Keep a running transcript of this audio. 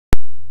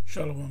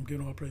Shalom,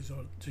 giving all praise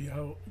to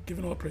Yahweh,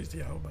 giving all praise to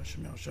Yahweh by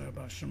Shemal Shai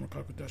by Shem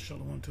Rakakudah.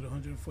 Shalom to the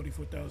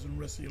 144,000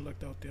 rest of you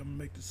elect out there. I'm gonna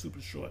make this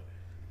super short.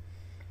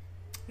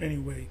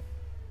 Anyway,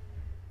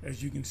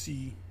 as you can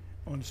see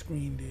on the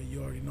screen there,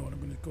 you already know what I'm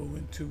gonna go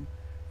into.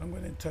 I'm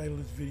gonna entitle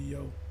this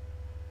video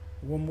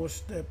 "One More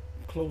Step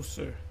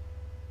Closer,"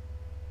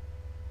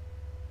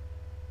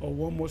 or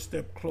 "One More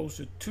Step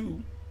Closer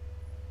to."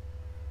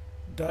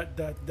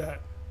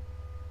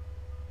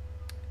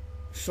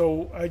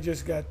 So I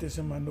just got this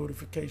in my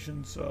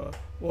notifications.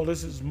 Well,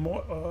 this is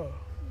more.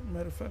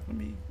 Matter of fact, let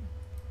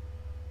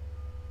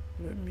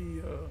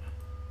me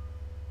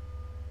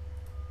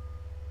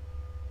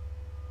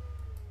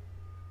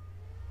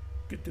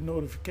get the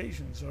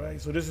notifications. All right.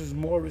 So this is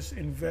Morris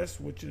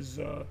Invest, which is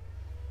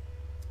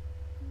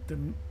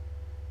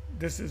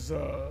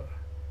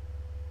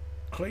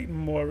Clayton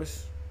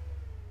Morris,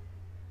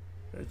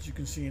 as you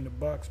can see in the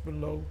box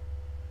below.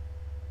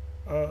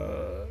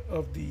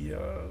 Of the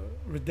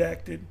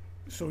redacted,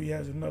 so he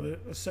has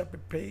a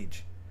separate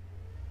page.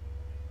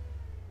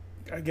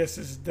 I guess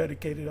this is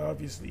dedicated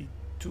obviously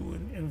to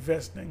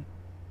investing.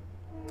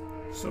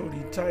 So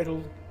the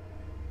title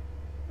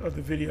of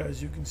the video,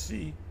 as you can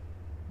see,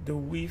 the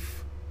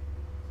WEF,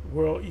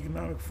 World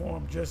Economic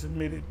Forum, just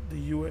admitted the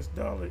US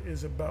dollar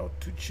is about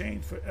to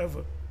change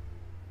forever.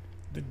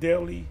 The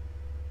daily,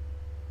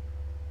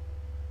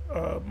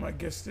 I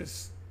guess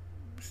this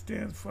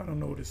stands for, I don't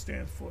know what it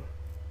stands for.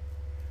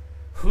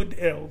 Hood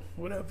L,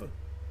 whatever.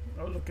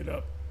 I'll look it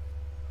up.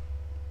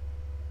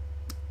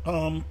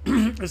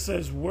 It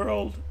says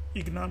World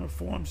Economic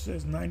Forum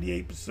says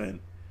 98%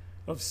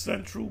 of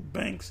central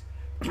banks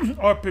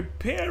are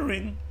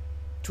preparing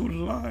to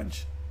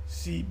launch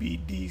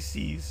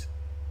CBDCs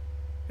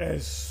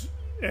as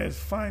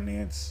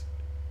finance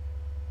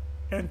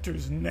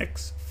enters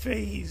next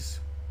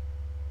phase.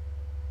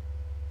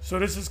 So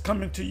this is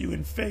coming to you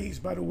in phase.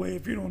 By the way,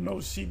 if you don't know,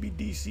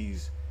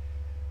 CBDCs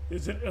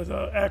is an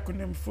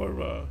acronym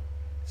for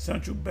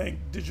central bank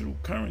digital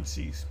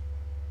currencies.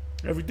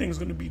 Everything's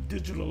going to be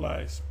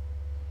digitalized.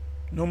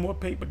 No more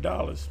paper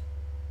dollars.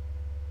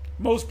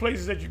 Most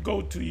places that you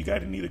go to, you got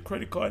to need a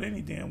credit card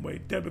any damn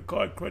way. Debit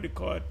card, credit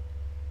card.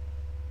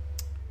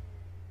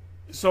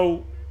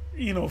 So,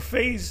 you know, a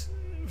phase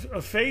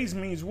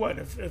means what?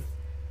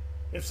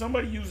 If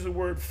somebody uses the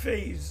word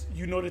phase,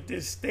 you know that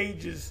there's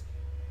stages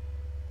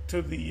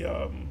to the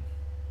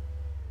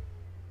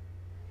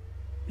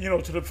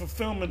to the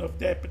fulfillment of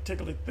that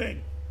particular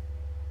thing.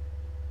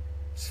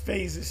 It's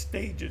phases,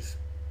 stages.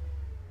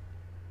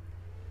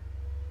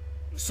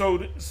 So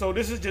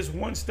this is just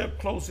one step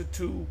closer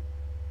to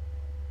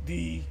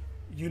the,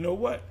 the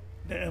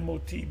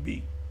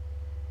MOTB.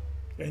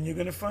 And you're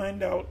going to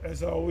find out,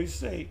 as I always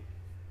say,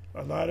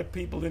 a lot of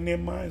people in their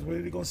minds,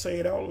 whether they're going to say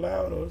it out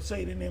loud or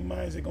say it in their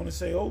minds, they're going to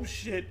say, oh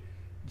shit,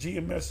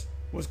 GMS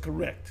was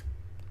correct,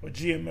 or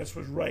GMS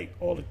was right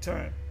all the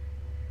time.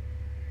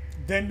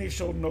 Then they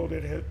shall know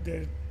that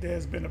there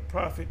has been a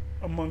prophet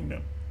among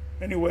them.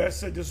 Anyway, I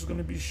said this was going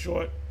to be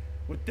short.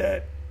 With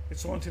that,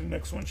 it's on to the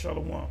next one.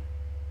 Shalom.